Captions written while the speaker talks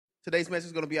Today's message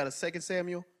is going to be out of 2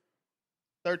 Samuel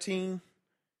 13,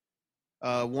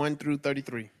 1 through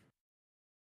 33.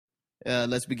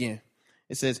 Let's begin.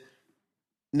 It says,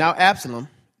 Now Absalom,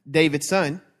 David's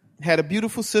son, had a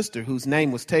beautiful sister whose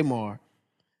name was Tamar.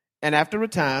 And after a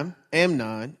time,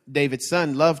 Amnon, David's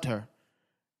son, loved her.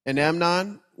 And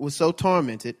Amnon was so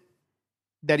tormented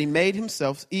that he made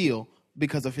himself ill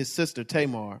because of his sister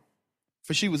Tamar,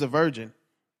 for she was a virgin,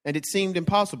 and it seemed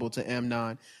impossible to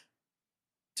Amnon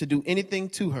to do anything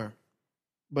to her.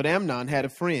 But Amnon had a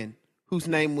friend whose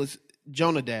name was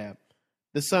Jonadab,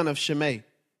 the son of Shimei,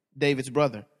 David's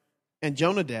brother. And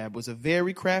Jonadab was a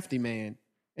very crafty man.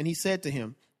 And he said to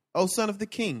him, O son of the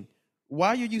king, why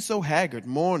are you so haggard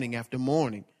morning after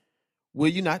morning? Will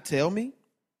you not tell me?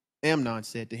 Amnon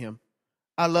said to him,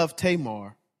 I love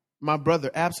Tamar, my brother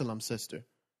Absalom's sister.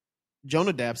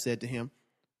 Jonadab said to him,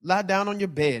 Lie down on your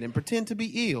bed and pretend to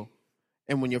be ill.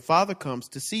 And when your father comes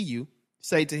to see you,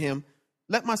 say to him,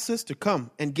 Let my sister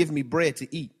come and give me bread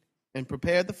to eat, and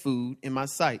prepare the food in my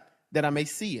sight, that I may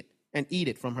see it and eat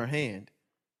it from her hand.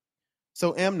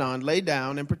 So Amnon lay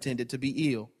down and pretended to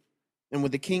be ill. And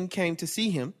when the king came to see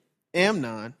him,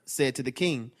 Amnon said to the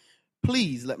king,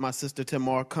 Please let my sister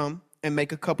Tamar come and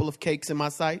make a couple of cakes in my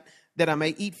sight, that I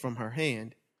may eat from her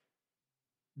hand.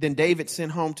 Then David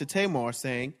sent home to Tamar,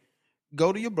 saying,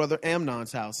 Go to your brother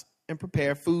Amnon's house and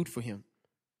prepare food for him.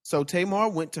 So Tamar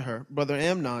went to her brother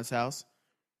Amnon's house,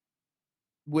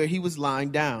 where he was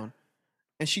lying down,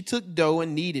 and she took dough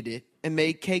and kneaded it and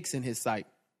made cakes in his sight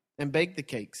and baked the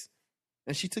cakes.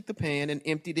 And she took the pan and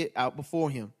emptied it out before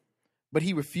him, but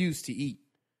he refused to eat.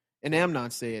 And Amnon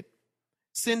said,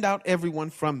 Send out everyone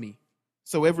from me.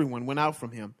 So everyone went out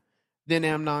from him. Then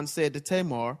Amnon said to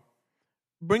Tamar,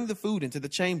 Bring the food into the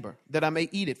chamber, that I may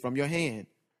eat it from your hand.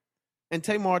 And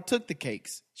Tamar took the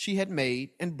cakes she had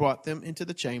made and brought them into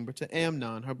the chamber to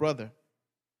Amnon, her brother.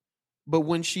 But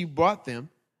when she brought them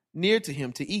near to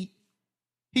him to eat,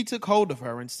 he took hold of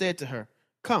her and said to her,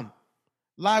 Come,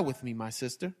 lie with me, my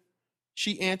sister.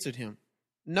 She answered him,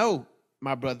 No,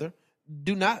 my brother,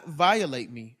 do not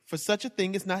violate me, for such a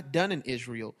thing is not done in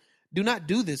Israel. Do not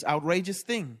do this outrageous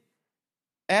thing.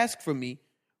 Ask for me,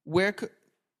 where could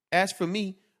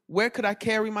I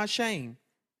carry my shame?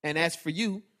 And as for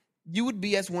you, you would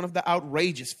be as one of the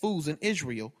outrageous fools in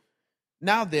Israel.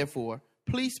 Now, therefore,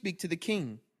 please speak to the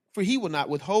king, for he will not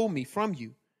withhold me from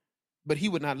you. But he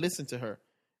would not listen to her.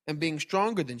 And being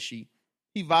stronger than she,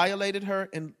 he violated her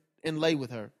and lay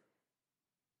with her.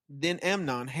 Then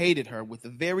Amnon hated her with a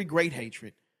very great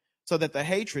hatred, so that the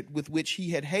hatred with which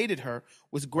he had hated her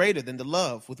was greater than the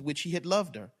love with which he had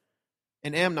loved her.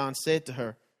 And Amnon said to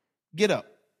her, Get up,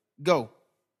 go.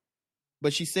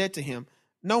 But she said to him,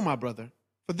 No, my brother,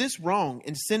 for this wrong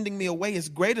in sending me away is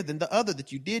greater than the other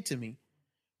that you did to me.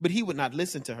 But he would not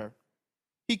listen to her.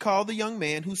 He called the young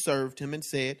man who served him and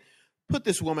said, Put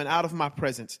this woman out of my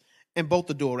presence, and bolt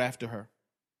the door after her.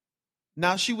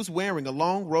 Now she was wearing a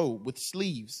long robe with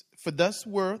sleeves, for thus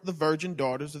were the virgin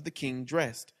daughters of the king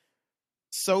dressed.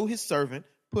 So his servant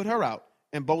put her out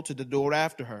and bolted the door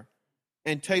after her.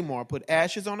 And Tamar put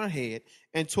ashes on her head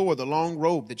and tore the long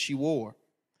robe that she wore.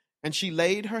 And she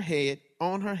laid her hand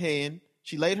on her hand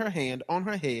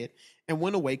and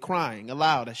went away crying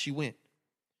aloud as she went.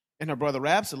 And her brother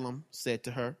Absalom said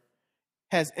to her,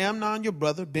 Has Amnon your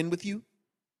brother been with you?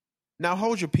 Now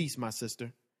hold your peace, my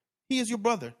sister. He is your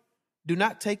brother. Do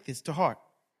not take this to heart.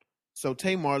 So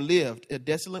Tamar lived a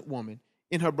desolate woman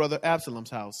in her brother Absalom's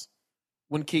house.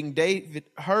 When King David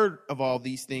heard of all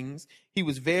these things, he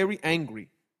was very angry.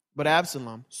 But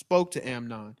Absalom spoke to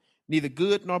Amnon, neither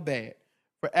good nor bad,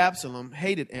 for Absalom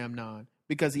hated Amnon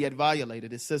because he had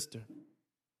violated his sister.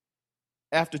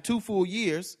 After 2 full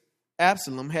years,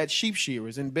 Absalom had sheep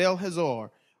shearers in Baal-Hazor,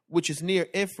 which is near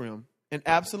Ephraim, and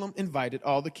Absalom invited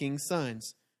all the king's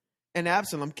sons. And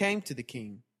Absalom came to the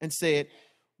king and said,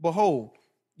 Behold,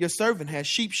 your servant has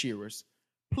sheep shearers.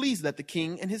 Please let the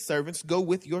king and his servants go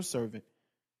with your servant.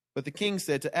 But the king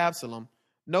said to Absalom,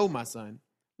 No, my son,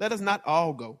 let us not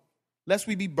all go, lest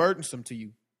we be burdensome to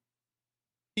you.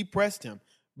 He pressed him,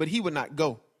 but he would not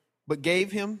go, but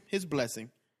gave him his blessing.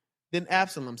 Then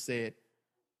Absalom said,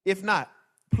 If not,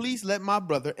 please let my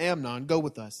brother Amnon go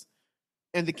with us.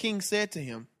 And the king said to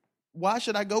him, Why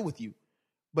should I go with you?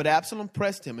 But Absalom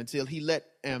pressed him until he let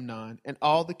Amnon and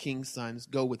all the king's sons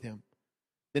go with him.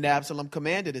 Then Absalom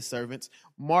commanded his servants,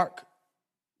 Mark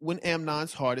when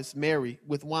Amnon's heart is merry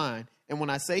with wine, and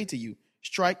when I say to you,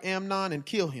 Strike Amnon and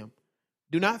kill him.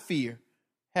 Do not fear.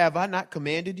 Have I not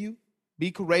commanded you?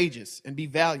 Be courageous and be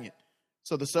valiant.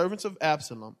 So the servants of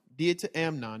Absalom did to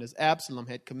Amnon as Absalom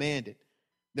had commanded.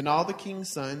 Then all the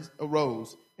king's sons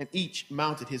arose and each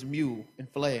mounted his mule and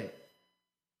fled.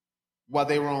 While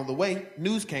they were on the way,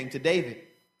 news came to David.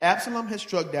 Absalom has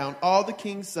struck down all the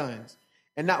king's sons,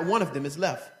 and not one of them is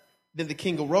left. Then the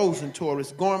king arose and tore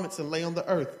his garments and lay on the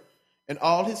earth, and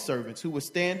all his servants who were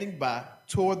standing by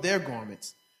tore their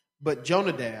garments. But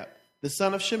Jonadab, the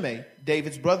son of Shimei,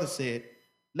 David's brother, said,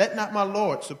 "Let not my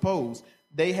lord suppose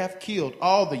they have killed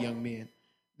all the young men,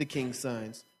 the king's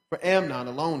sons, for Amnon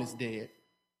alone is dead."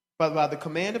 But by the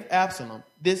command of Absalom,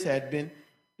 this had been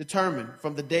determined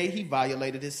from the day he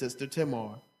violated his sister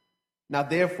Tamar. Now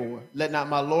therefore, let not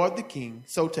my lord the king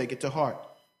so take it to heart,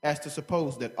 as to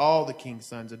suppose that all the king's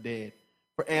sons are dead,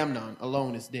 for Amnon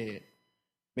alone is dead.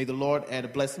 May the Lord add a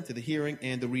blessing to the hearing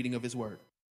and the reading of his word.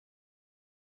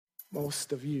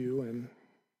 Most of you, and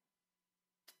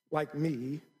like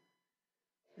me,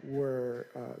 were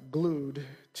glued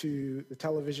to the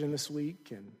television this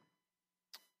week and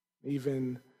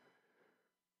even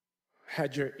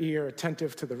had your ear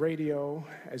attentive to the radio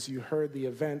as you heard the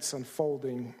events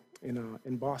unfolding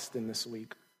in Boston this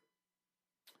week.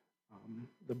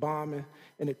 The bomb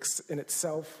in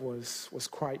itself was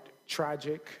quite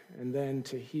tragic, and then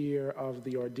to hear of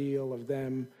the ordeal of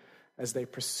them as they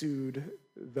pursued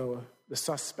the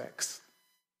suspects.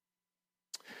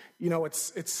 You know,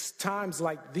 it's times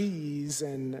like these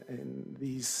and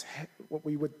these what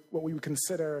we would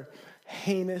consider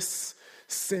heinous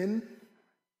sin.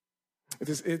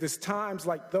 It is times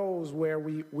like those where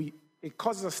it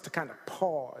causes us to kind of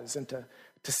pause and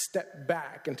to step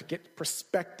back and to get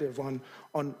perspective on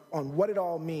what it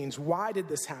all means. Why did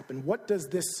this happen? What does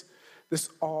this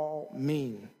all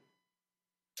mean?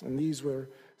 And these were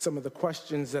some of the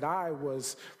questions that I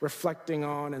was reflecting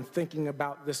on and thinking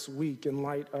about this week in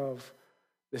light of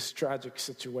this tragic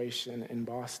situation in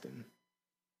Boston.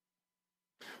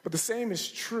 But the same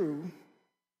is true.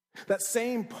 That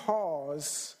same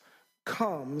pause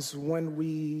comes when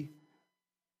we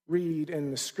read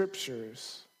in the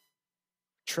scriptures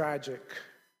tragic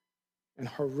and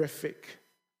horrific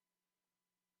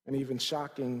and even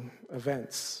shocking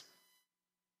events.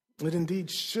 It indeed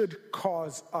should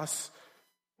cause us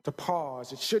to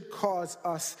pause. It should cause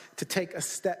us to take a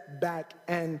step back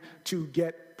and to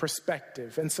get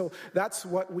perspective. And so that's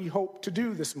what we hope to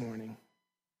do this morning.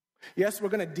 Yes, we're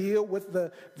going to deal with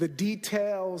the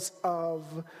details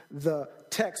of the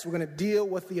text. We're going to deal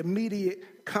with the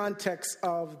immediate context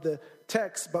of the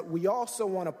text, but we also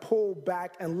want to pull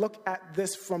back and look at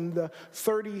this from the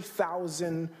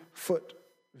 30,000-foot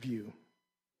view.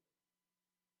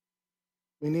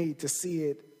 We need to see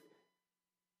it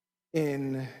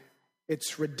in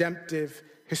its redemptive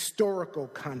historical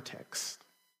context.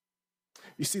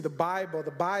 You see, the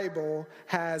Bible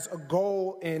has a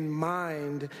goal in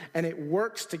mind, and it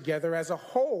works together as a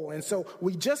whole. And so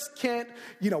we just can't,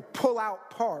 pull out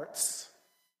parts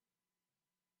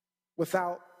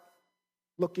without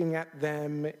looking at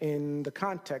them in the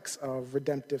context of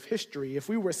redemptive history. If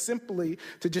we were simply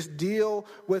to just deal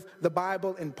with the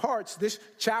Bible in parts, this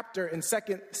chapter in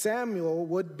 2 Samuel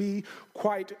would be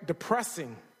quite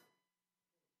depressing,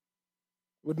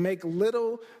 would make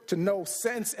little to no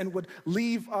sense, and would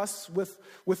leave us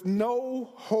with no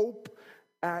hope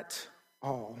at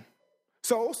all.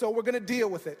 So we're going to deal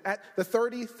with it at the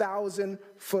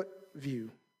 30,000-foot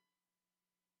view,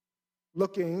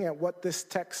 looking at what this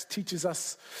text teaches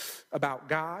us about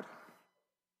God,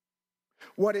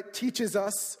 what it teaches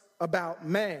us about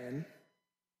man,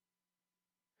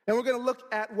 and we're going to look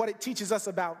at what it teaches us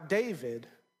about David,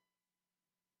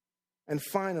 and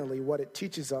finally, what it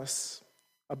teaches us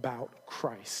about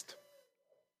Christ.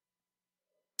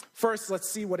 First, let's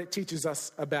see what it teaches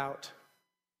us about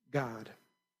God.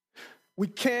 We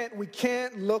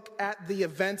can't look at the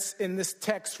events in this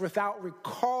text without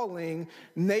recalling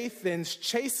Nathan's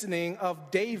chastening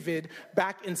of David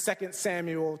back in 2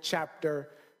 Samuel chapter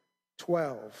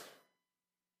 12,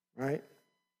 right?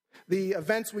 The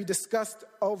events we discussed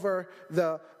over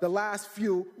the last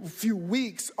few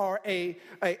weeks are a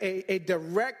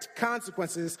direct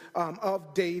consequences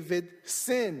of David's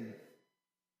sin.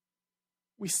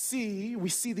 We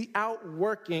see the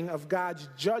outworking of God's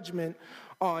judgment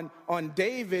on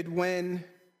David when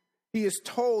he is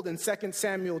told in 2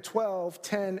 Samuel 12,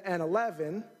 10, and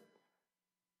 11,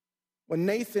 when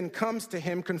Nathan comes to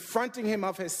him, confronting him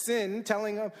of his sin,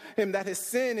 telling him that his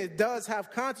sin, it does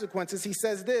have consequences, he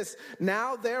says this,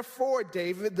 "Now therefore,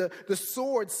 David, the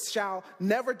sword shall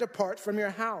never depart from your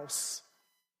house,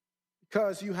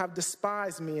 because you have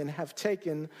despised me and have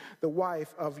taken the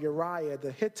wife of Uriah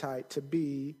the Hittite to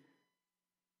be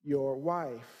your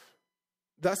wife.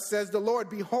 Thus says the Lord,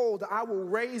 behold, I will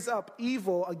raise up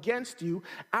evil against you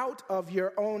out of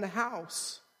your own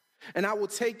house. And I will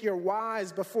take your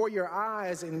wives before your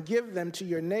eyes and give them to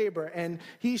your neighbor, and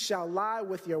he shall lie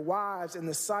with your wives in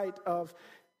the sight of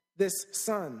this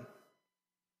sun.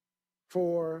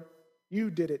 For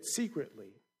you did it secretly.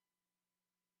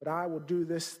 But I will do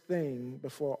this thing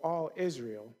before all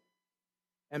Israel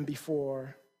and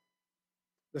before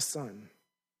the sun.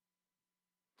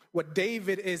 What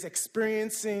David is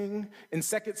experiencing in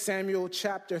 2 Samuel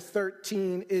chapter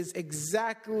 13 is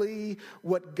exactly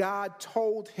what God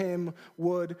told him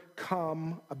would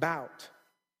come about.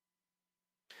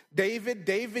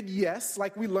 David, yes,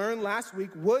 like we learned last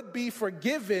week, would be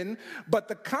forgiven, but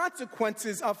the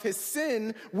consequences of his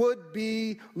sin would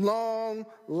be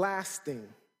long-lasting.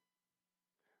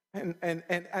 And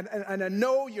I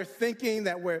know you're thinking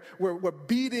that we're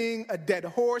beating a dead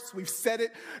horse. We've said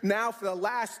it now for the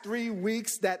last 3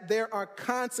 weeks that there are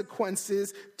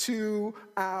consequences to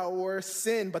our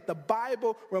sin. But the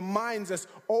Bible reminds us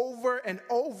over and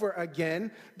over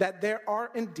again that there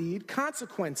are indeed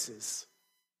consequences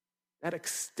that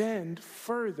extend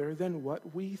further than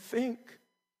what we think.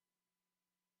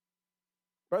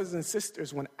 Brothers and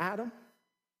sisters, when Adam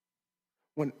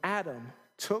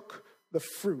took the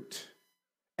fruit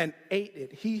and ate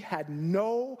it, he had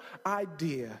no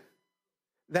idea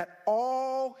that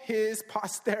all his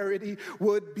posterity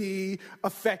would be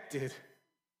affected.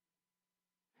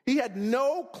 He had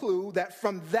no clue that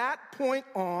from that point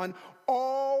on,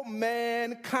 all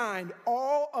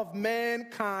of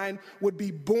mankind would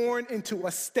be born into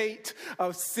a state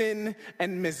of sin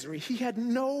and misery. He had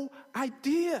no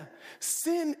idea.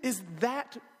 Sin is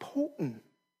that potent.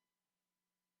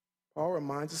 Paul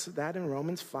reminds us of that in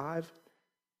Romans 5,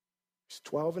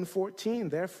 12 and 14.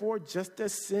 Therefore, just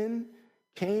as sin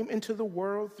came into the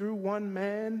world through one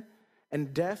man,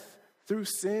 and death through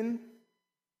sin,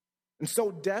 and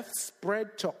so death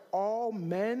spread to all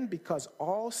men because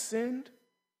all sinned.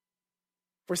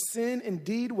 For sin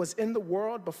indeed was in the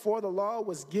world before the law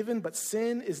was given, but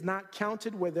sin is not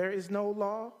counted where there is no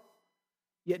law.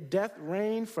 Yet death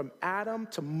reigned from Adam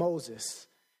to Moses,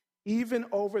 even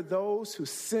over those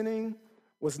whose sinning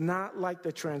was not like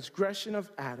the transgression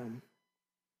of Adam,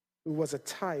 who was a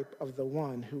type of the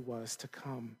one who was to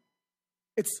come.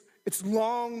 It's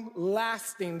long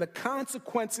lasting. The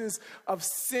consequences of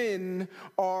sin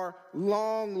are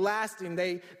long lasting.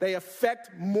 They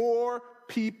affect more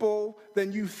people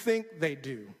than you think they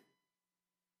do.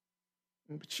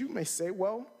 But you may say,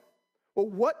 well,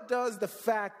 what does the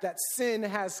fact that sin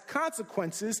has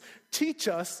consequences teach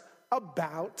us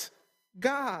about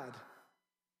God?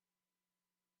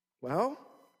 Well,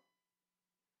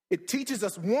 it teaches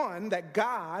us, one, that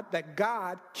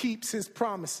God keeps his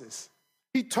promises.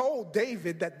 He told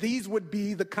David that these would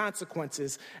be the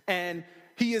consequences, and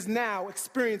he is now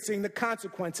experiencing the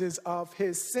consequences of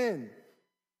his sin.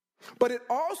 But it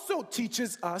also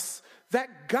teaches us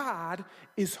that God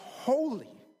is holy.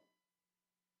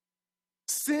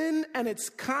 Sin and its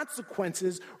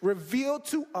consequences reveal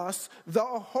to us the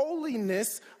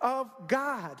holiness of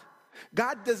God.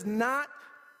 God does not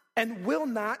and will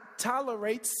not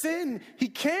tolerate sin. He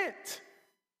can't.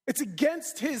 It's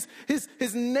against his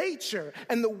nature,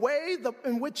 and the way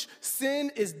in which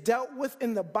sin is dealt with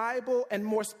in the Bible, and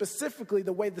more specifically,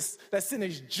 the way that sin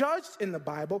is judged in the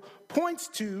Bible, points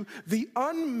to the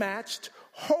unmatched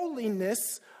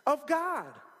holiness of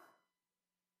God.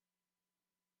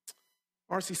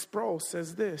 R.C. Sproul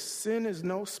says this: sin is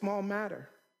no small matter,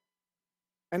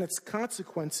 and its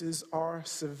consequences are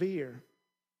severe.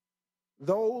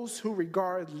 Those who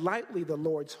regard lightly the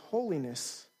Lord's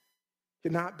holiness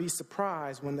cannot be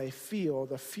surprised when they feel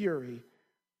the fury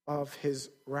of his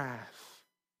wrath.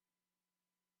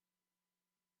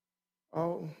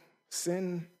 Oh,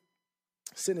 sin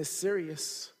is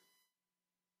serious.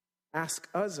 Ask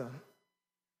Uzzah.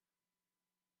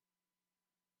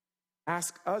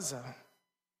 Ask Uzzah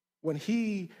when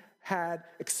he had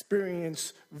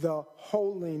experienced the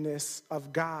holiness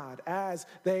of God as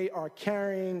they are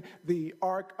carrying the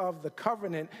Ark of the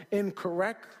Covenant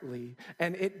incorrectly,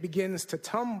 and it begins to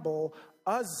tumble.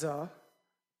 Uzzah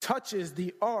touches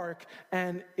the Ark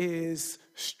and is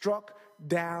struck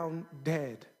down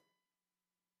dead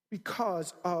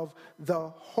because of the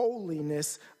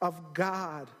holiness of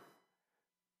God.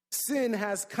 Sin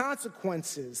has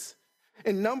consequences.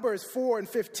 In Numbers 4 and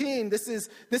 15, this is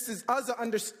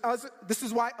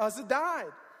why Uzzah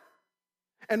died.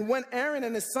 And when Aaron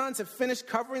and his sons have finished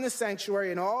covering the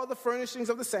sanctuary and all the furnishings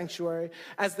of the sanctuary,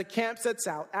 as the camp sets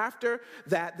out, after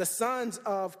that the sons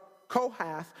of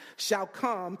Kohath shall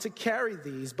come to carry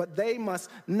these, but they must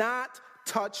not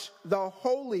touch the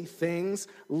holy things,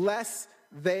 lest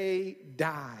they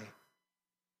die.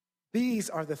 These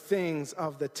are the things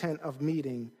of the tent of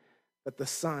meeting that the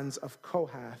sons of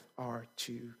Kohath are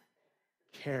to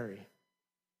carry.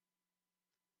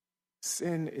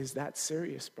 Sin is that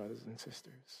serious, brothers and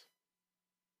sisters.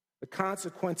 The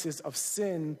consequences of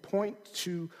sin point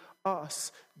to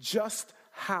us just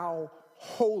how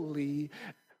holy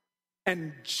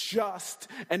and just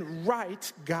and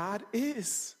right God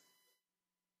is.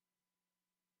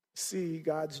 See,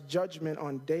 God's judgment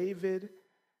on David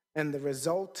and the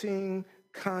resulting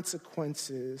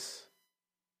consequences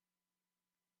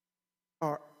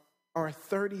are a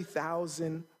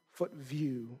 30,000-foot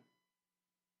view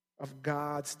of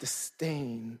God's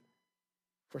disdain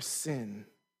for sin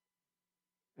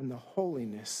and the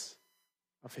holiness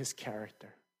of his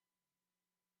character.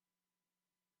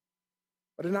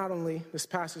 But this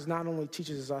passage not only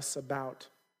teaches us about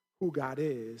who God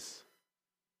is,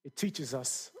 it teaches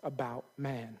us about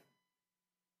man.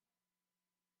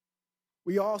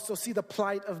 We also see the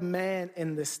plight of man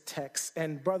in this text.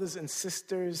 And brothers and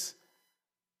sisters,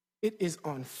 it is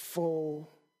on full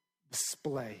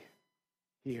display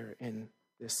here in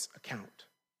this account.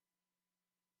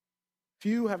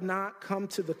 Few have not come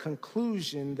to the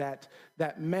conclusion that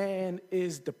man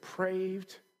is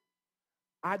depraved.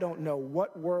 I don't know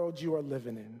what world you are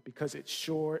living in, because it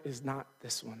sure is not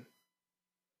this one.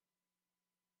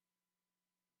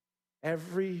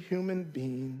 Every human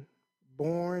being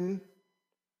born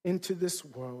into this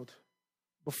world,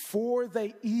 before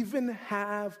they even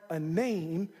have a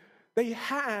name, they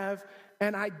have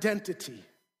an identity.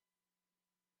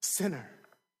 Sinner.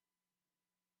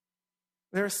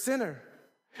 They're a sinner.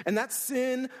 And that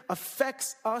sin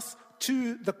affects us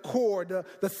to the core.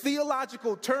 The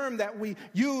theological term that we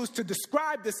use to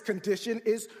describe this condition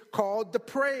is called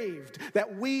depraved,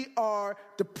 that we are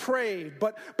depraved.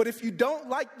 But if you don't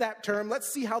like that term,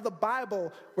 let's see how the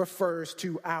Bible refers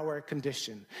to our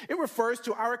condition. It refers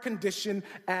to our condition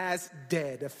as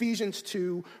dead. Ephesians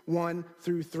 2,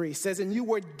 1-3 says, "And you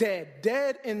were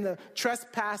dead in the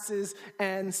trespasses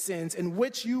and sins in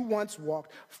which you once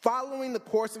walked, following the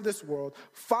course of this world,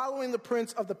 following the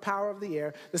prince of the power of the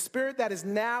air, the spirit that is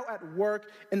now at work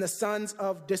in the sons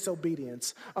of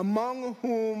disobedience, among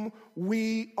whom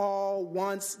we all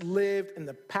once lived in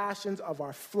the passions of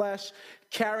our flesh,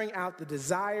 carrying out the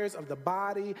desires of the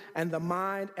body and the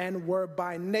mind, and were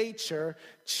by nature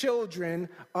children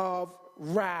of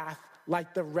wrath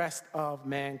like the rest of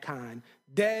mankind."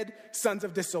 Dead, sons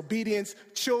of disobedience,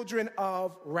 children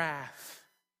of wrath.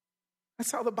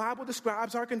 That's how the Bible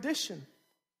describes our condition.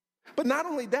 But not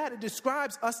only that, it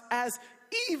describes us as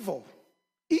evil.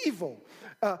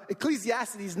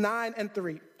 Ecclesiastes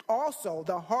 9:3. "Also,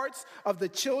 the hearts of the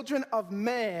children of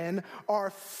man are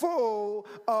full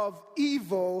of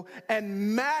evil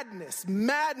and madness.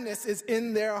 Madness is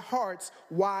in their hearts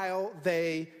while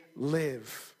they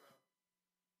live."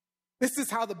 This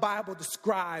is how the Bible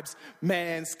describes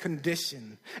man's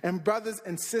condition. And brothers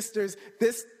and sisters,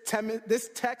 this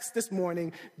text this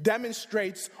morning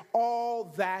demonstrates all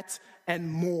that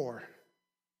and more.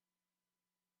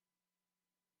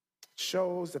 It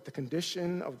shows that the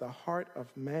condition of the heart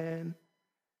of man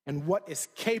and what is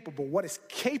capable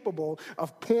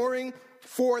of pouring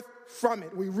forth from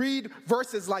it. We read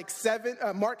verses like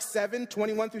Mark 7,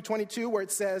 21-22, where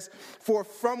it says, "For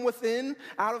from within,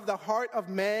 out of the heart of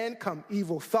man come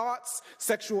evil thoughts,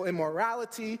 sexual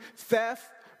immorality,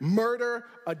 theft, murder,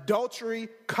 adultery,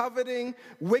 coveting,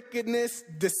 wickedness,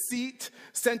 deceit,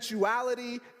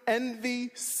 sensuality,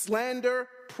 envy, slander,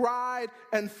 pride,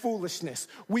 and foolishness."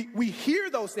 We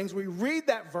hear those things, we read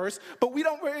that verse, but we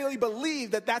don't really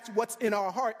believe that that's what's in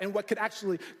our heart and what could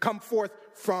actually come forth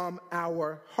from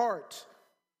our heart.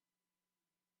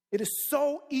 It is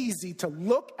so easy to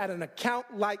look at an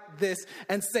account like this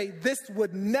and say, this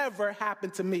would never happen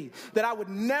to me, that I would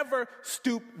never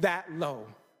stoop that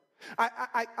low.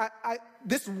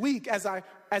 This week, as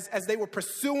they were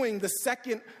pursuing the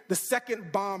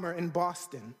second bomber in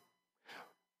Boston,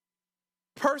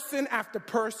 person after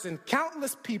person,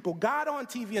 countless people got on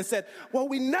TV and said, "Well,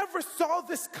 we never saw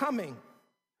this coming.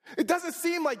 It doesn't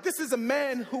seem like this is a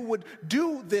man who would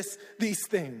do these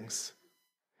things.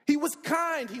 He was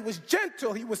kind, he was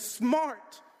gentle, he was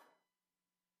smart."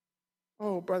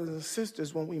 Oh, brothers and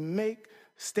sisters, when we make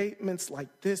statements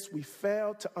like this, we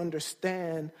fail to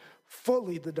understand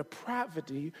fully the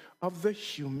depravity of the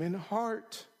human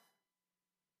heart.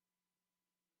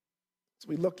 As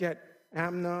we look at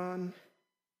Amnon,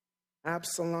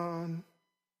 Absalom,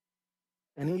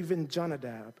 and even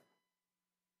Jonadab,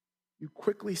 you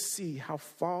quickly see how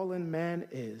fallen man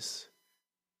is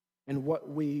and what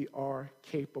we are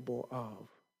capable of.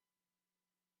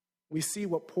 We see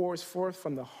what pours forth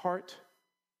from the heart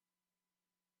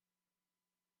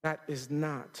that is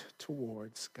not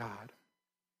towards God.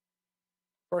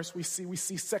 First, we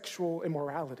see sexual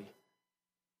immorality.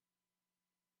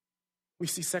 We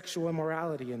see sexual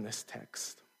immorality in this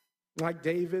text. Like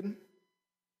David,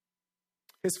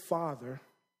 his father,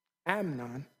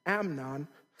 Amnon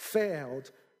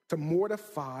failed to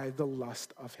mortify the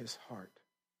lust of his heart.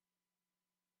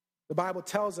 The Bible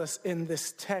tells us in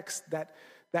this text that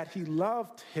he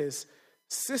loved his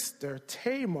sister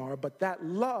Tamar, but that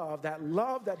love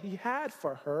that he had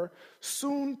for her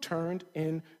soon turned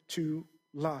into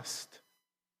lust.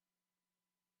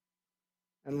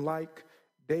 And like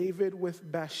David with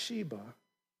Bathsheba,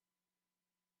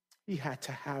 he had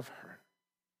to have her.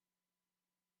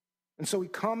 And so he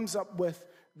comes up with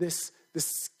this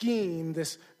scheme,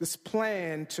 this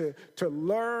plan to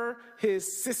lure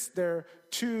his sister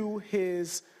to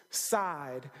his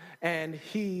side. And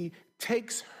he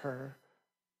takes her,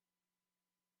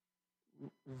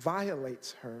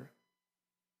 violates her,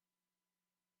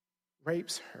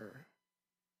 rapes her,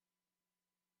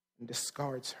 and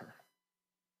discards her.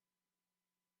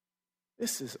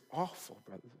 This is awful,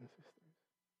 brothers and sisters.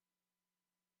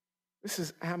 This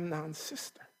is Amnon's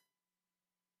sister.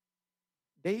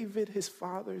 David, his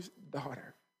father's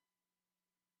daughter.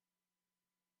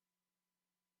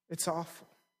 It's awful.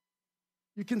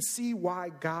 You can see why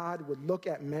God would look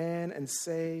at man and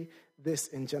say this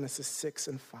in Genesis 6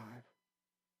 and 5.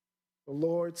 The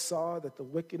Lord saw that the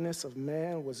wickedness of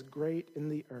man was great in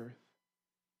the earth,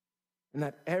 and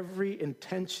that every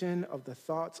intention of the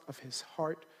thoughts of his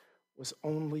heart was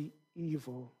only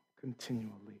evil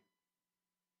continually.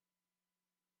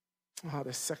 Oh,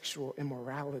 the sexual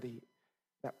immorality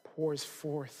that pours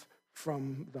forth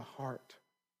from the heart.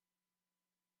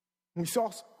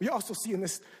 We also see in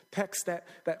this text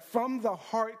that from the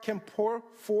heart can pour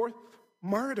forth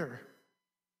murder.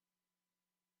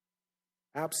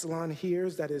 Absalom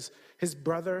hears that his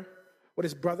brother, what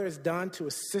his brother has done to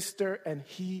his sister, and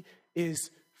he is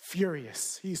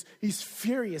furious. He's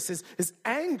furious. His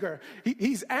anger,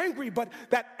 he's angry, but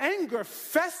that anger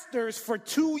festers for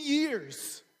 2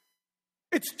 years.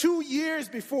 It's 2 years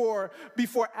before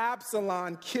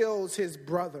Absalom kills his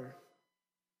brother.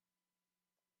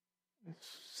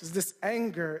 This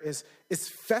anger is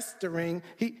festering.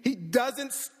 He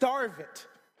doesn't starve it.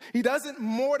 He doesn't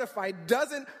mortify,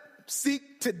 doesn't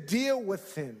seek to deal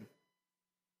with him.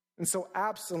 And so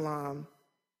Absalom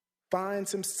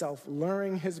finds himself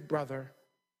luring his brother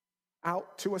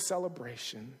out to a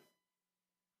celebration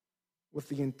with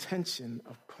the intention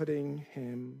of putting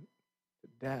him to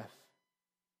death.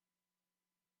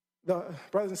 The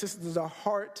brothers and sisters, the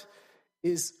heart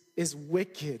is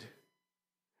wicked.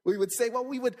 We would say, well,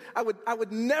 I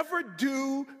would never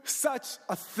do such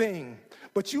a thing.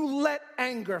 But you let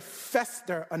anger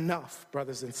fester enough,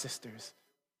 brothers and sisters.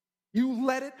 You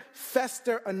let it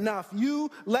fester enough. You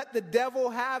let the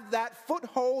devil have that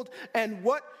foothold, and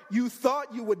what you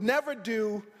thought you would never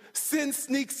do, sin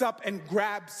sneaks up and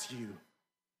grabs you.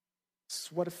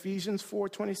 It's what Ephesians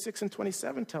 4:26 and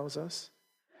 27 tells us.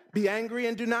 Be angry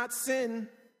and do not sin.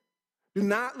 Do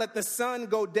not let the sun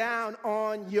go down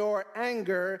on your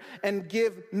anger, and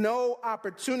give no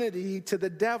opportunity to the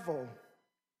devil.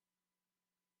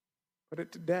 Put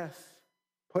it to death.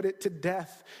 Put it to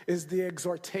death is the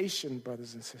exhortation,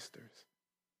 brothers and sisters.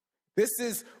 This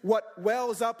is what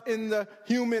wells up in the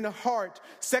human heart: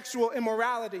 sexual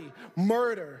immorality,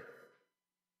 murder.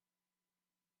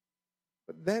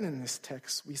 But then in this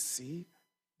text we see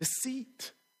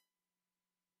deceit.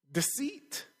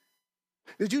 Deceit.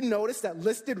 Did you notice that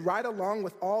listed right along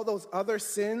with all those other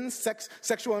sins,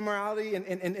 sexual immorality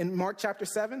in Mark chapter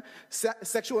 7,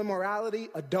 sexual immorality,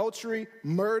 adultery,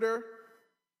 murder?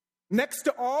 Next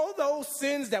to all those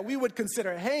sins that we would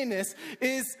consider heinous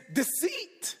is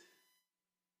deceit.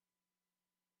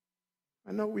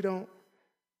 I know we don't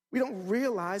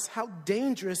realize how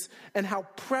dangerous and how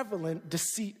prevalent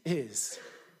deceit is.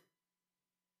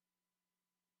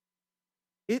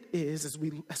 It is, as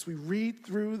we read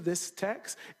through this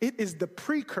text, it is the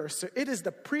precursor. It is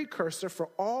the precursor for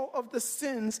all of the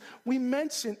sins we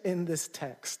mention in this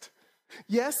text.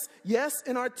 Yes,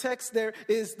 in our text there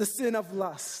is the sin of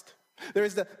lust. There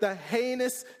is the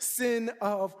heinous sin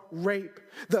of rape,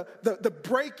 the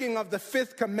breaking of the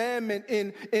fifth commandment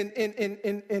in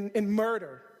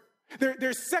murder.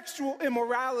 There's sexual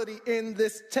immorality in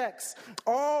this text.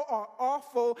 All are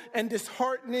awful and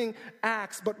disheartening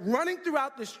acts. But running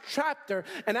throughout this chapter,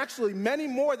 and actually many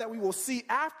more that we will see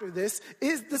after this,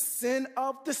 is the sin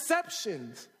of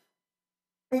deception.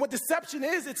 And what deception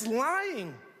is, it's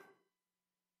lying.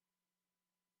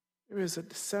 There's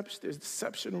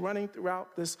deception running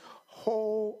throughout this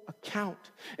whole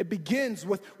account. It begins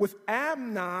with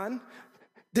Amnon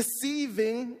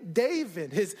deceiving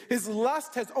David. His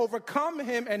lust has overcome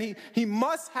him, and he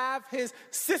must have his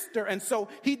sister. And so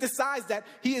he decides that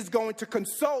he is going to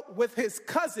consult with his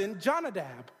cousin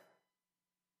Jonadab.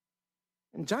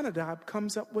 And Jonadab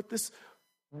comes up with this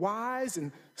wise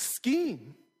and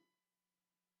scheme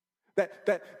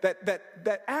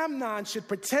that Amnon should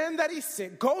pretend that he's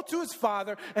sick, go to his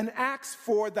father and ask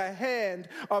for the hand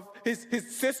of his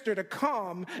sister to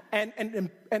come and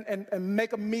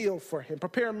make a meal for him,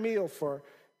 prepare a meal for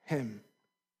him.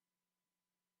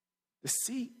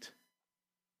 Deceit.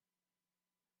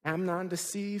 Amnon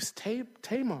deceives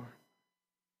Tamar,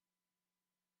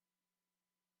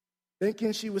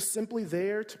 thinking she was simply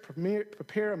there to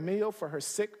prepare a meal for her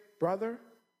sick brother.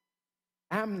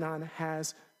 Amnon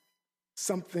has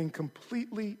something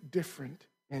completely different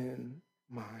in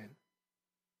mind.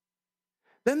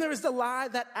 Then there is the lie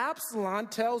that Absalom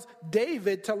tells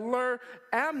David to lure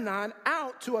Amnon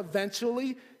out to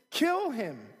eventually kill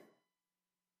him.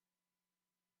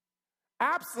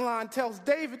 Absalom tells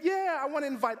David, I want to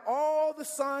invite all the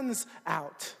sons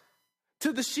out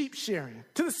to the sheep shearing,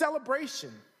 to the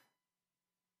celebration.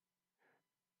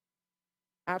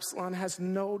 Absalom has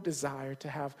no desire to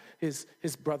have his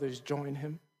brothers join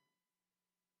him.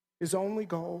 His only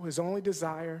goal, his only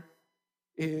desire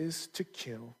is to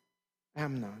kill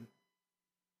Amnon.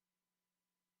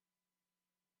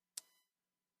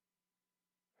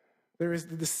 There is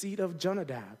the deceit of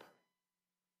Jonadab,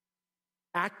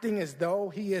 acting as though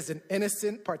he is an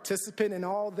innocent participant in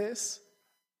all this.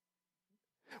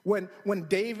 When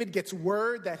David gets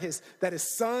word that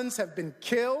his sons have been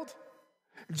killed,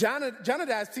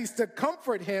 Jonadab seeks to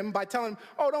comfort him by telling him,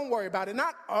 don't worry about it.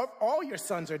 Not all your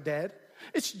sons are dead.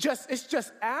 It's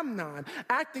just Amnon,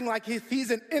 acting like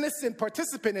he's an innocent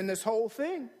participant in this whole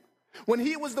thing, when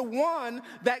he was the one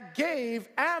that gave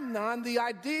Amnon the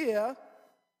idea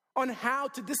on how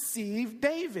to deceive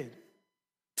David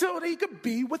so that he could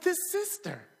be with his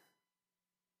sister.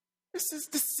 This is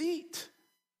deceit.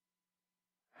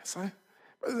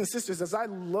 Brothers and sisters, as I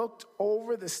looked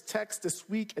over this text this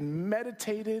week and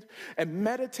meditated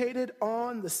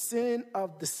on the sin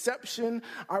of deception,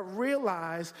 I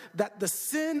realized that the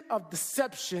sin of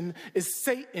deception is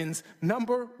Satan's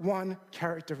number one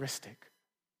characteristic.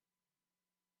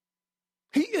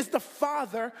 He is the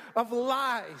father of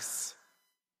lies.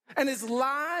 And his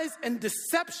lies and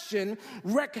deception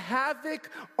wreak havoc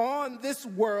on this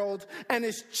world, and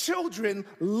his children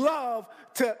love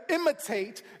to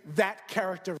imitate that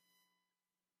character.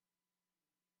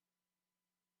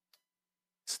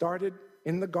 Started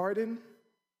in the garden,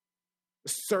 the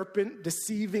serpent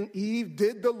deceiving Eve.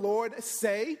 Did the Lord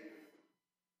say?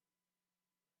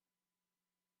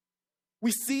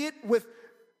 We see it with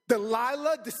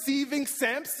Delilah deceiving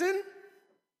Samson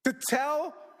to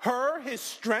tell her his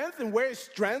strength and where his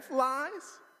strength lies.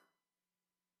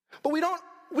 But we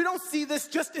don't see this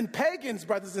just in pagans,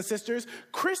 brothers and sisters.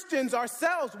 Christians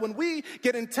ourselves, when we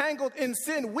get entangled in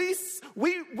sin,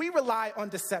 we rely on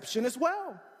deception as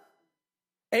well.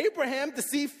 Abraham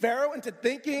deceived Pharaoh into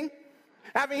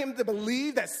having him to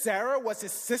believe that Sarah was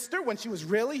his sister when she was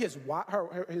really his wife.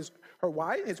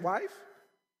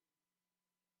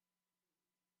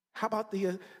 How about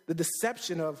the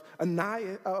deception of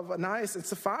Ananias and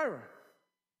Sapphira,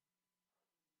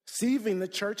 deceiving the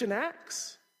church in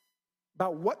Acts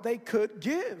about what they could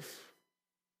give?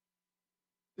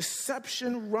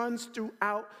 Deception runs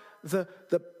throughout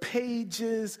the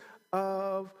pages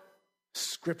of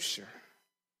Scripture,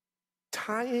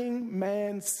 tying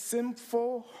man's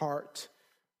sinful heart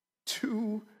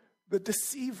to the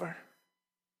deceiver.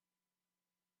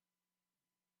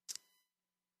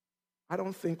 I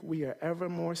don't think we are ever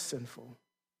more sinful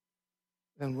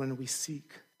than when we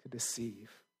seek to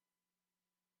deceive.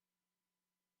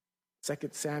 2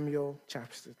 Samuel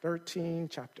chapter 13,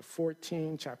 chapter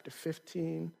 14, chapter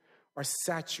 15 are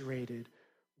saturated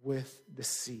with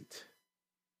deceit.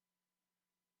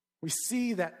 We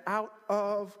see that out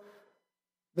of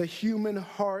the human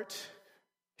heart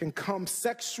can come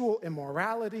sexual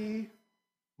immorality,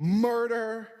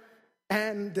 murder,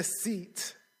 and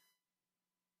deceit.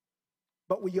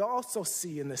 But we also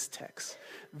see in this text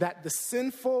that the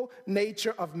sinful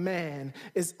nature of man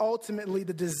is ultimately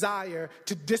the desire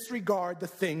to disregard the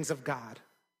things of God.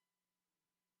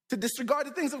 To disregard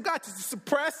the things of God, to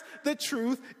suppress the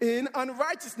truth in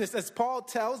unrighteousness, as Paul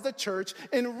tells the church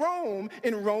in Rome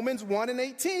in Romans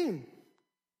 1:18.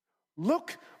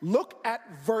 Look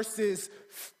at verses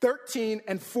 13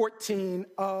 and 14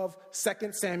 of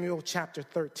 2 Samuel chapter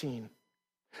 13.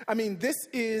 I mean, this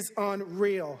is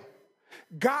unreal.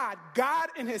 God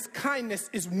in his kindness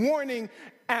is warning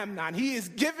Amnon. He is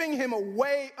giving him a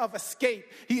way of escape.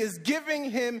 He is giving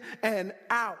him an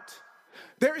out.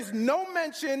 There's no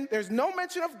mention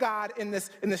of God in this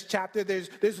chapter.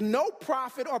 There's no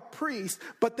prophet or priest,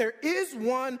 but there is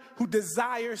one who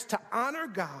desires to honor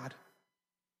God.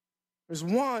 There's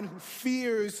one who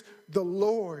fears the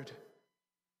Lord.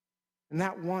 And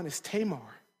that one is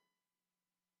Tamar.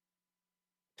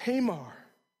 Tamar.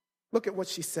 Look at what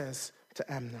she says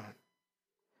to Amnon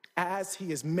as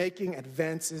he is making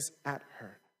advances at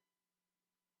her.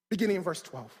 Beginning in verse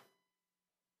 12.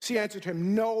 She answered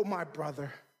him, "No, my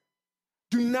brother,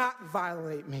 do not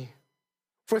violate me,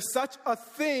 for such a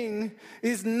thing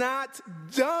is not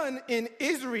done in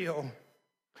Israel.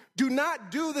 Do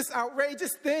not do this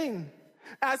outrageous thing.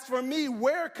 As for me,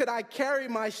 where could I carry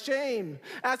my shame?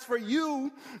 As for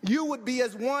you, you would be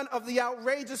as one of the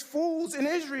outrageous fools in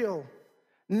Israel.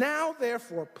 Now,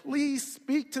 therefore, please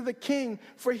speak to the king,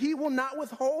 for he will not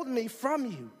withhold me from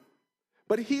you."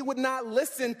 But he would not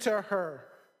listen to her.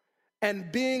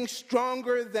 And being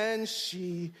stronger than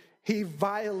she, he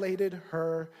violated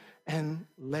her and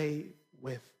lay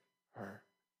with her.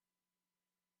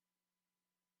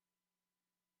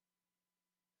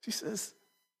 She says,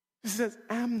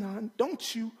 "Amnon,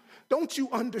 don't you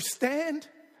understand?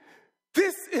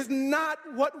 This is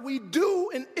not what we do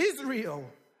in Israel.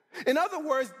 In other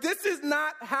words, this is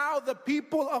not how the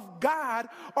people of God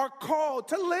are called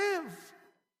to live.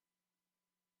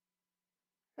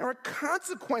 There are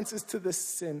consequences to this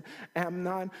sin,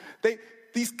 Amnon.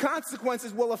 These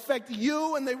consequences will affect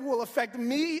you and they will affect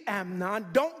me,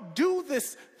 Amnon. Don't do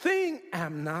this thing,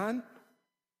 Amnon."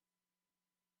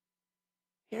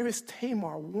 Here is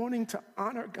Tamar wanting to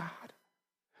honor God.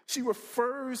 She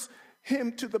refers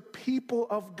him to the people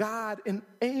of God in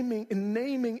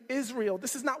naming Israel.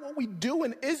 This is not what we do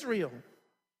in Israel.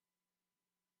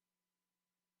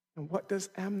 And what does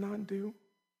Amnon do?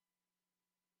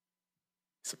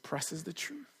 Suppresses the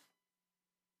truth.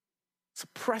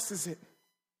 Suppresses it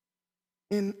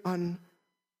in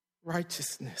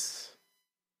unrighteousness.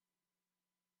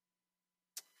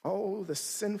 Oh, the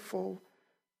sinful,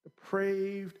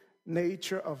 depraved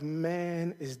nature of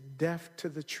man is deaf to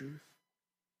the truth,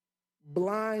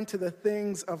 blind to the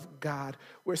things of God.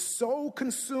 We're so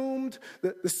consumed,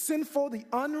 the sinful, the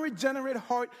unregenerate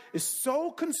heart is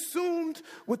so consumed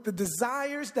with the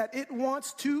desires that it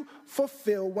wants to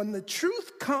fulfill. When the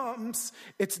truth comes,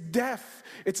 it's deaf,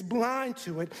 it's blind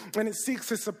to it, and it seeks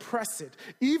to suppress it.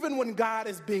 Even when God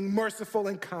is being merciful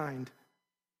and kind,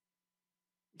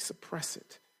 we suppress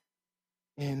it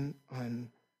in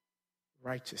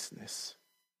unrighteousness.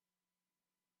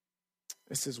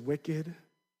 This is wicked.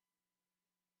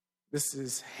 This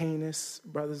is heinous,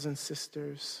 brothers and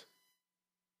sisters.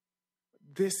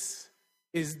 This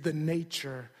is the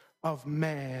nature of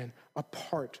man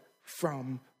apart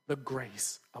from the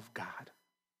grace of God.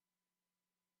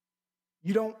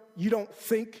 You don't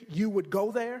think you would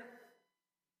go there?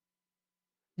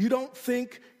 You don't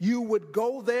think you would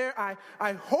go there?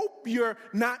 I hope you're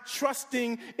not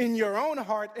trusting in your own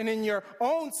heart and in your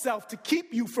own self to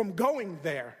keep you from going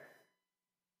there.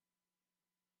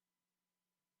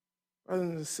 Brothers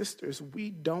and sisters, we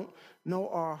don't know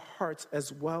our hearts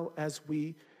as well as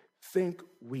we think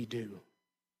we do.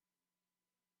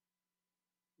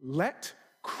 Let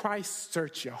Christ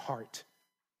search your heart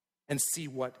and see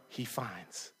what he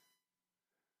finds.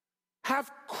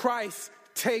 Have Christ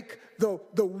take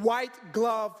the white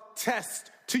glove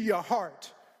test to your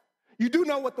heart. You do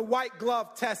know what the white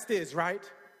glove test is, right?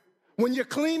 When you're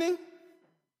cleaning,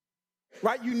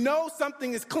 right? You know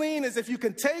something is clean as if you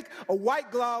can take a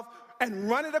white glove and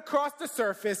run it across the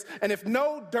surface, and if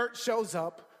no dirt shows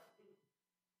up,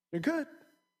 you're good.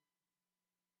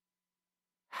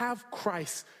 Have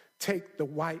Christ take the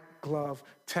white glove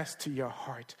test to your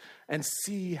heart and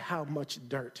see how much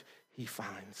dirt he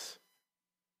finds.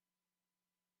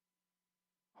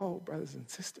 Oh, brothers and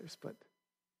sisters, but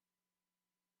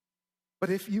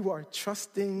if you are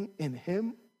trusting in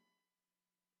him,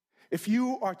 if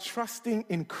you are trusting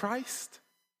in Christ,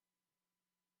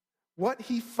 what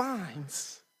he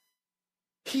finds,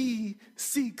 he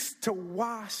seeks to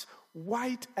wash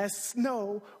white as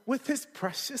snow with his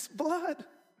precious blood.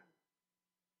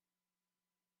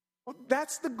 Well,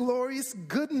 that's the glorious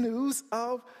good news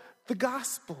of the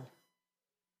gospel.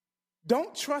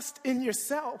 Don't trust in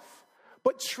yourself,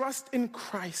 but trust in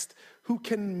Christ who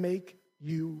can make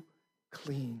you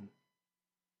clean.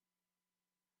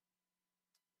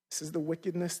 This is the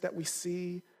wickedness that we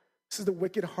see. This is the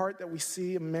wicked heart that we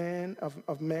see of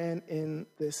man in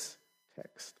this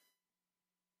text.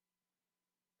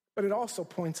 But it also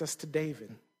points us to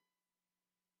David.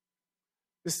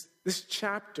 This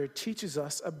chapter teaches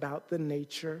us about the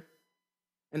nature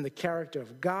and the character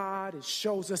of God. It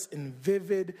shows us in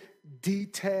vivid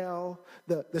detail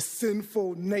the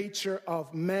sinful nature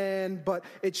of man, but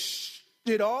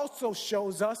it also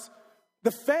shows us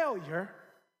the failure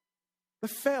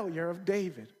of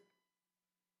David.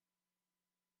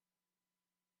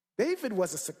 David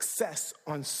was a success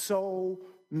on so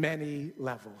many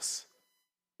levels.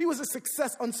 He was a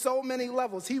success on so many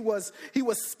levels. He was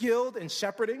skilled in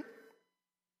shepherding.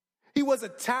 He was a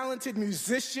talented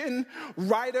musician,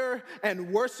 writer,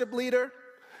 and worship leader.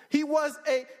 He was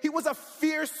a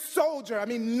fierce soldier. I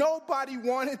mean, nobody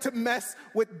wanted to mess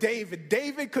with David.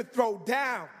 David could throw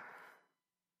down.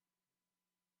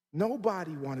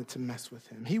 Nobody wanted to mess with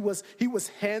him. He was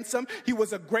handsome. He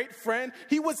was a great friend.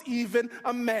 He was even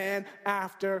a man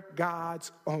after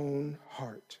God's own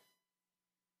heart.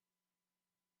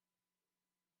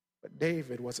 But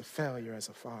David was a failure as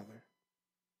a father.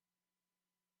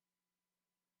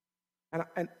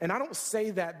 And I don't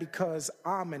say that because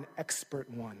I'm an expert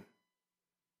one.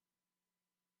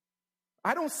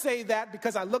 I don't say that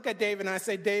because I look at David and I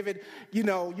say, David,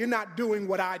 you're not doing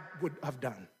what I would have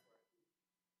done.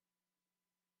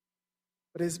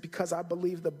 But it's because I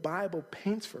believe the Bible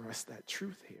paints for us that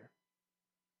truth here.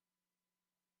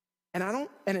 And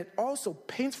it also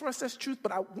paints for us that truth,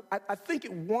 but I think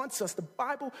it wants us,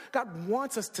 God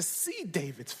wants us to see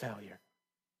David's failure.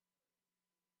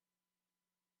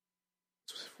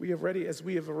 As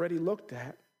we have already looked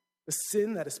at, the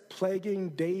sin that is plaguing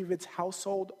David's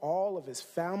household, all of his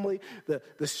family,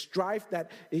 the strife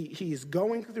that he is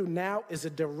going through now is a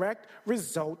direct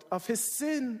result of his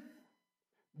sin.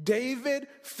 David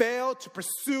failed to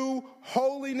pursue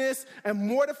holiness and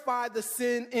mortify the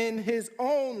sin in his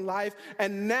own life,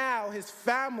 and now his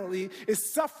family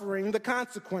is suffering the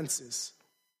consequences.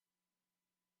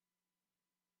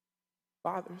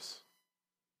 Fathers,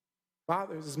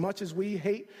 as much as we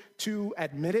hate to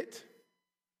admit it,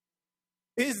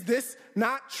 is this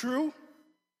not true?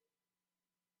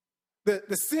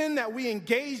 The sin that we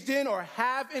engaged in or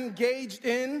have engaged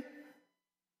in,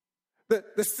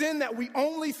 the sin that we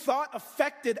only thought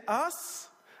affected us,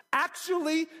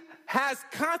 actually has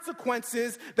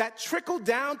consequences that trickle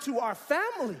down to our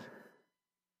family.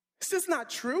 Is this not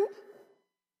true?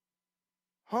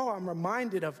 Oh, I'm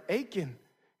reminded of Achan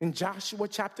in Joshua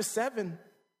chapter 7.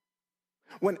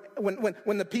 When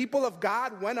the people of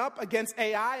God went up against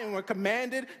Ai and were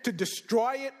commanded to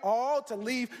destroy it all,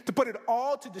 to put it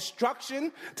all to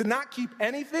destruction, to not keep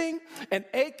anything, and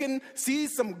Achan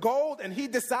sees some gold and he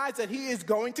decides that he is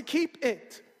going to keep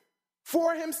it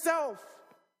for himself,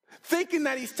 thinking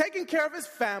that he's taking care of his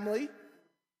family,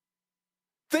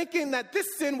 thinking that this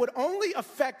sin would only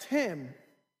affect him.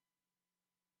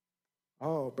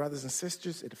 Oh, brothers and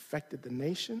sisters, it affected the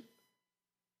nation.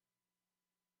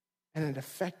 And it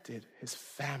affected his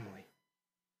family.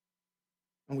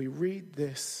 And we read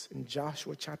this in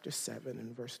Joshua chapter 7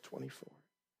 and verse 24.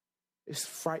 This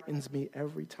frightens me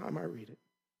every time I read it.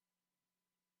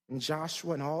 And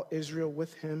Joshua and all Israel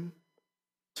with him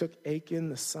took Achan,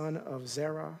 the son of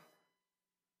Zerah,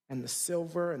 and the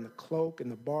silver and the cloak and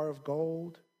the bar of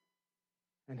gold,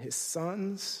 and his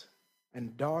sons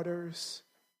and daughters,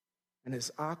 and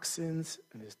his oxen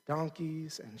and his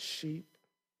donkeys and sheep,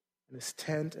 and his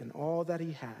tent and all that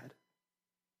he had.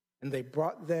 And they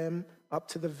brought them up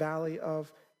to the valley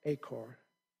of Achor.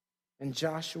 And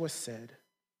Joshua said,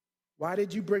 "Why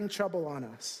did you bring trouble on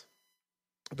us?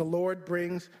 The Lord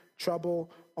brings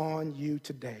trouble on you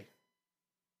today."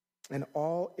 And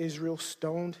all Israel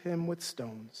stoned him with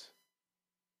stones.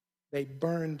 They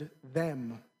burned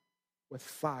them with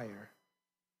fire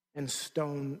and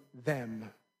stoned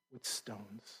them with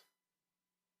stones.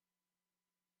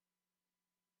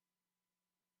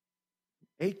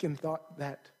 Achan thought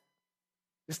that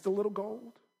just a little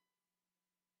gold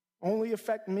only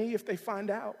affect me if they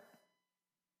find out.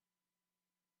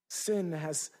 Sin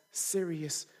has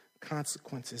serious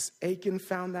consequences. Achan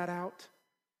found that out,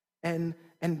 and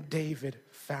David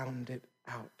found it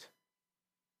out.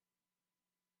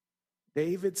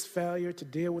 David's failure to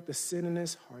deal with the sin in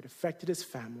his heart affected his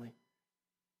family.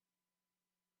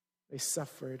 They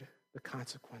suffered the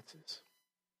consequences.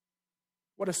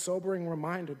 What a sobering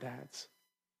reminder, dads.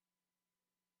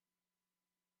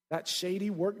 That shady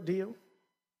work deal,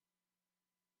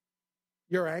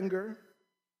 your anger,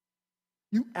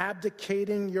 you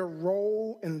abdicating your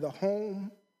role in the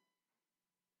home,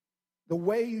 the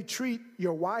way you treat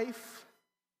your wife,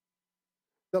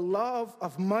 the love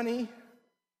of money,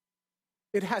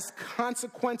 it has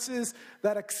consequences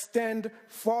that extend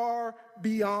far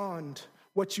beyond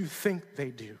what you think they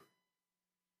do.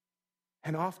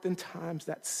 And oftentimes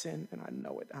that sin, and I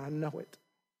know it,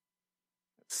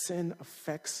 that sin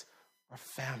affects our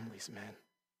families, man.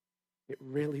 It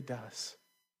really does.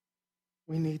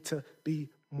 We need to be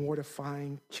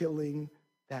mortifying, killing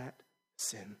that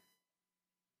sin.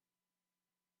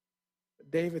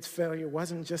 David's failure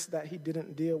wasn't just that he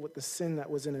didn't deal with the sin that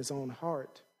was in his own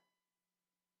heart.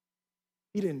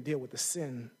 He didn't deal with the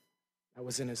sin that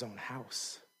was in his own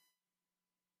house.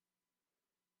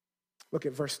 Look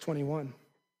at verse 21.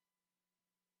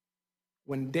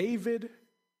 When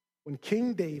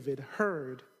King David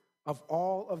heard of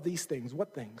all of these things,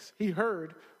 what things? He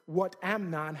heard what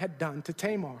Amnon had done to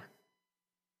Tamar.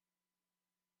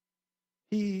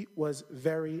 He was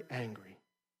very angry.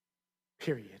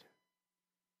 Period.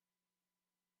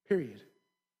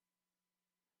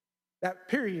 That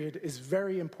period is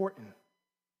very important,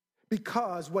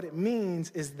 because what it means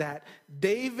is that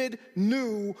David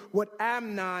knew what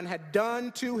Amnon had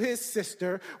done to his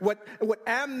sister, what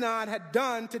Amnon had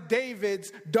done to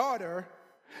David's daughter.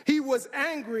 He was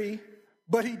angry,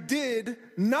 but he did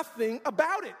nothing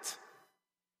about it.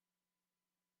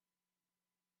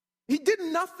 He did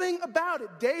nothing about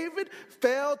it. David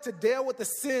failed to deal with the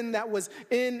sin that was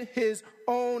in his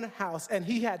own house, and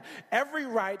he had every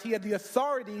right, he had the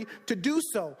authority to do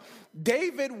so.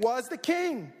 David was the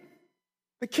king.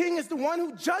 The king is the one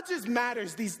who judges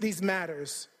matters, these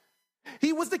matters.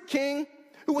 He was the king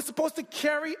who was supposed to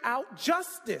carry out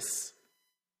justice.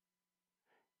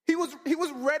 He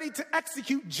was ready to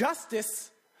execute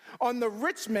justice on the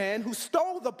rich man who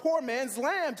stole the poor man's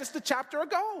lamb just a chapter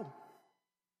ago.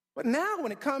 But now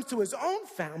when it comes to his own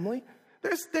family,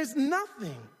 there's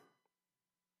nothing.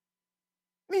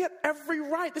 He had every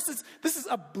right. This is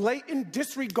a blatant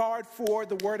disregard for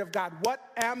the word of God. What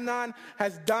Amnon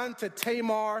has done to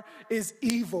Tamar is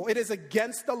evil. It is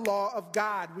against the law of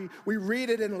God. We read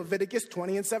it in Leviticus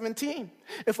 20 and 17.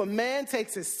 If a man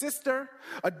takes his sister,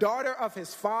 a daughter of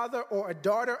his father or a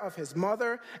daughter of his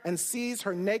mother, and sees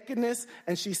her nakedness,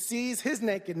 and she sees his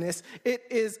nakedness, it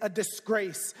is a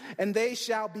disgrace, and they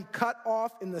shall be cut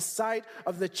off in the sight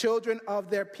of the children of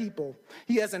their people.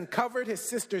 He has uncovered his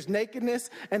sister's nakedness,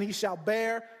 and he shall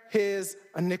bear his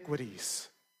iniquities.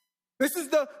 This is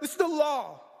the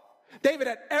law. David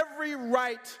had every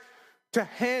right to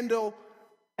handle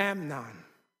Amnon,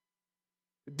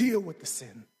 to deal with the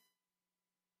sin.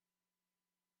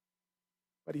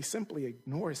 But he simply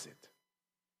ignores it.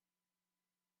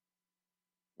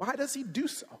 Why does he do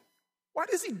so? Why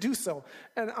does he do so?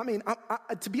 And I mean,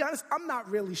 to be honest, I'm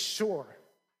not really sure.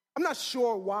 I'm not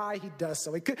sure why he does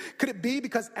so. Could it be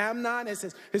because Amnon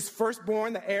is his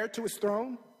firstborn, the heir to his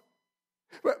throne?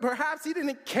 Perhaps he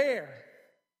didn't care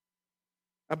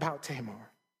about Tamar.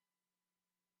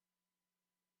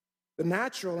 The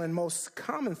natural and most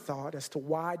common thought as to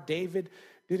why David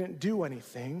didn't do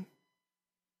anything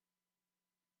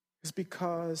is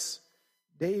because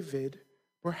David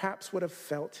perhaps would have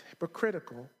felt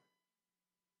hypocritical,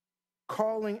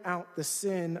 calling out the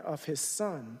sin of his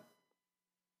son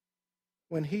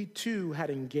when he too had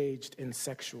engaged in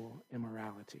sexual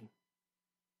immorality.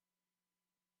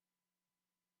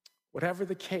 Whatever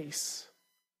the case,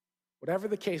 whatever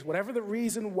the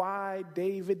reason why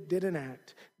David didn't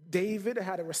act, David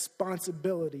had a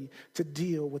responsibility to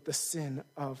deal with the sin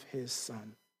of his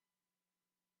son.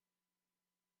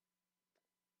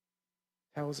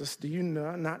 Tells us, do you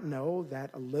not know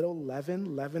that a little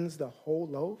leaven leavens the whole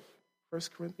loaf? 1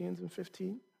 Corinthians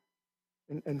 15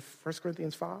 and 1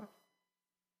 Corinthians 5.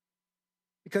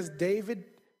 Because David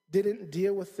didn't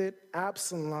deal with it,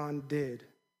 Absalom did.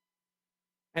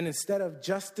 And instead of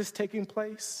justice taking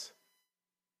place,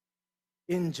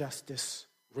 injustice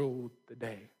ruled the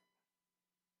day.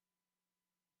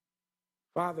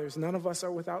 Fathers, none of us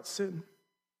are without sin.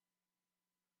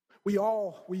 We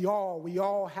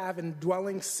all have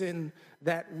indwelling sin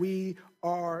that we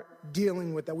are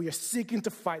dealing with, that we are seeking to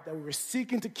fight, that we are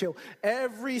seeking to kill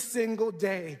every single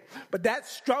day. But that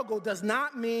struggle does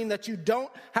not mean that you don't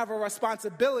have a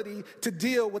responsibility to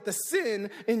deal with the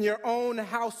sin in your own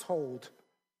household.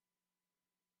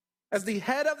 As the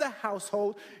head of the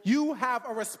household, you have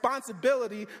a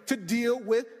responsibility to deal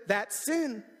with that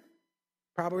sin.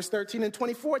 Proverbs 13 and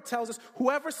 24 tells us,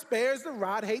 whoever spares the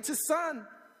rod hates his son,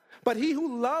 but he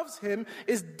who loves him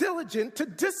is diligent to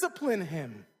discipline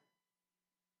him.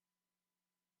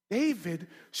 David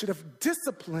should have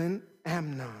disciplined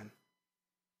Amnon.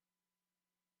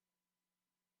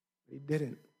 But he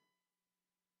didn't.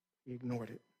 He ignored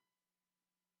it.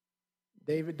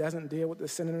 David doesn't deal with the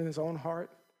sin in his own heart.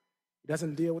 He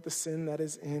doesn't deal with the sin that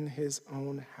is in his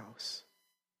own house.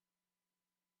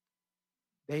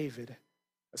 David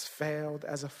has failed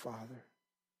as a father.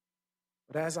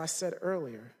 But as I said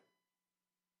earlier,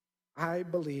 I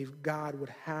believe God would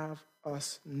have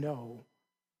us know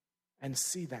and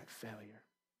see that failure.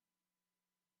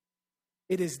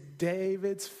 It is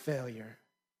David's failure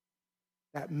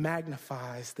that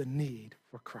magnifies the need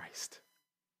for Christ.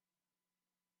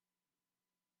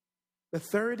 The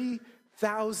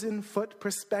 30,000-foot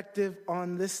perspective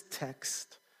on this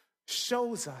text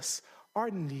shows us our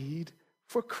need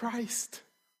for Christ.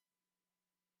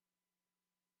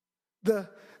 The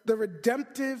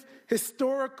redemptive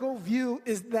historical view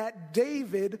is that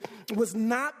David was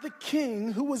not the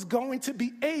king who was going to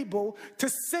be able to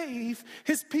save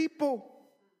his people.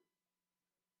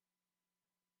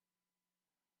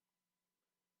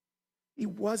 He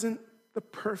wasn't the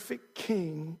perfect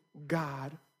king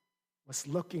God was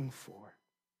looking for.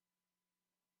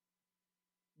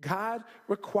 God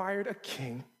required a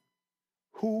king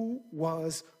who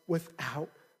was without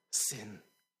sin.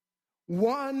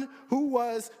 One who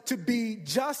was to be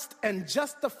just and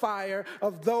justifier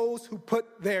of those who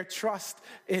put their trust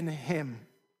in him.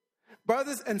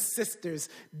 Brothers and sisters,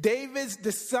 David's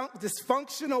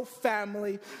dysfunctional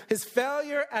family, his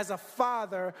failure as a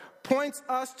father, points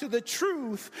us to the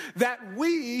truth that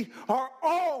we are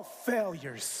all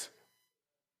failures.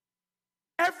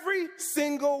 Every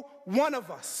single one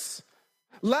of us.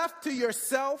 Left to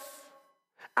yourself,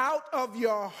 out of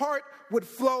your heart would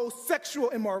flow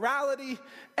sexual immorality,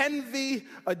 envy,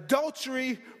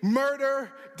 adultery,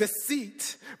 murder,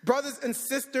 deceit. Brothers and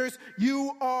sisters,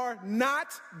 you are not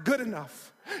good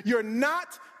enough. You're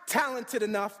not talented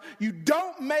enough. You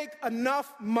don't make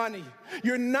enough money.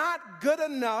 You're not good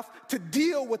enough to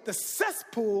deal with the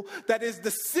cesspool that is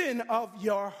the sin of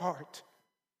your heart.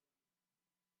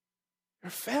 You're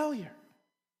a failure.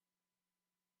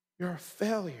 You're a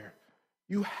failure.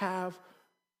 You have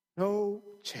no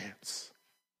chance.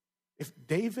 If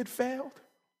David failed,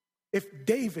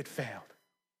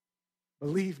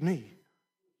 believe me,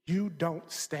 you don't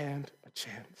stand a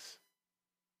chance.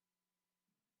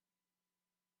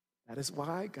 That is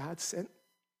why God sent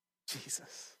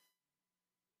Jesus.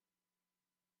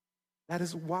 That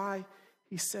is why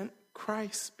he sent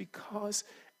Christ, because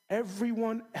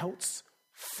everyone else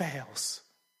fails.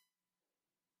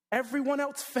 Everyone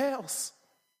else fails.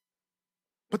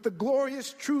 But the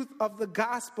glorious truth of the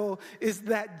gospel is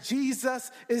that Jesus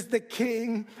is the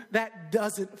king that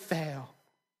doesn't fail.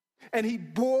 And he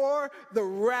bore the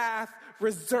wrath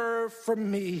reserved for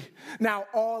me. Now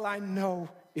all I know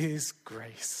is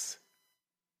grace.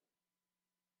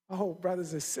 Oh,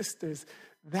 brothers and sisters,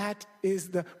 that is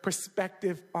the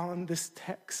perspective on this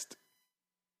text.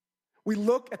 We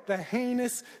look at the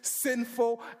heinous,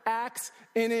 sinful acts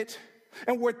in it,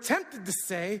 and we're tempted to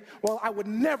say, well, I would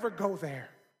never go there.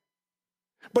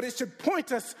 But it should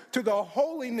point us to the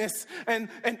holiness and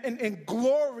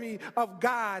glory of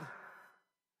God,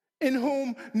 in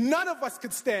whom none of us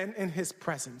could stand in his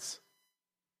presence.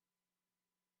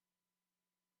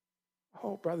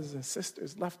 Oh, brothers and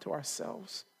sisters, left to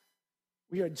ourselves,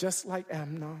 we are just like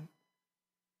Amnon,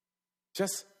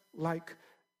 just like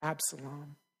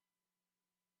Absalom,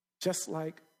 just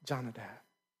like Jonadab.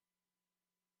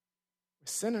 We're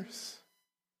sinners.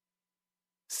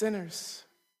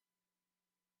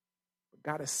 But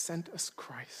God has sent us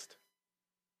Christ,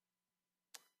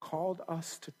 called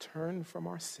us to turn from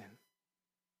our sin,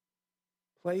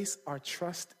 place our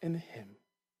trust in him,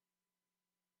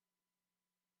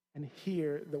 and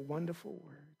hear the wonderful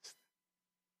words: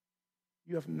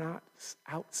 you have not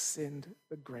outsinned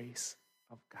the grace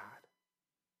of God.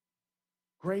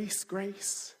 Grace,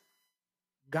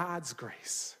 God's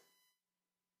grace.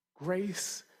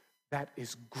 Grace that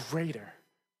is greater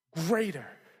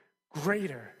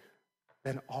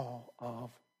than all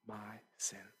of my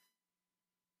sin.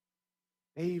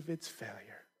 David's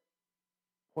failure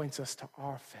points us to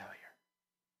our failure,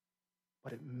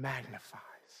 but it magnifies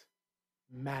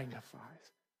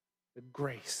the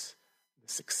grace, the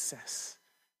success,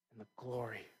 and the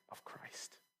glory of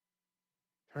Christ.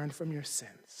 Turn from your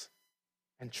sins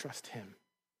and trust him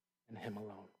and him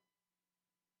alone.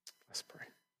 Let's pray.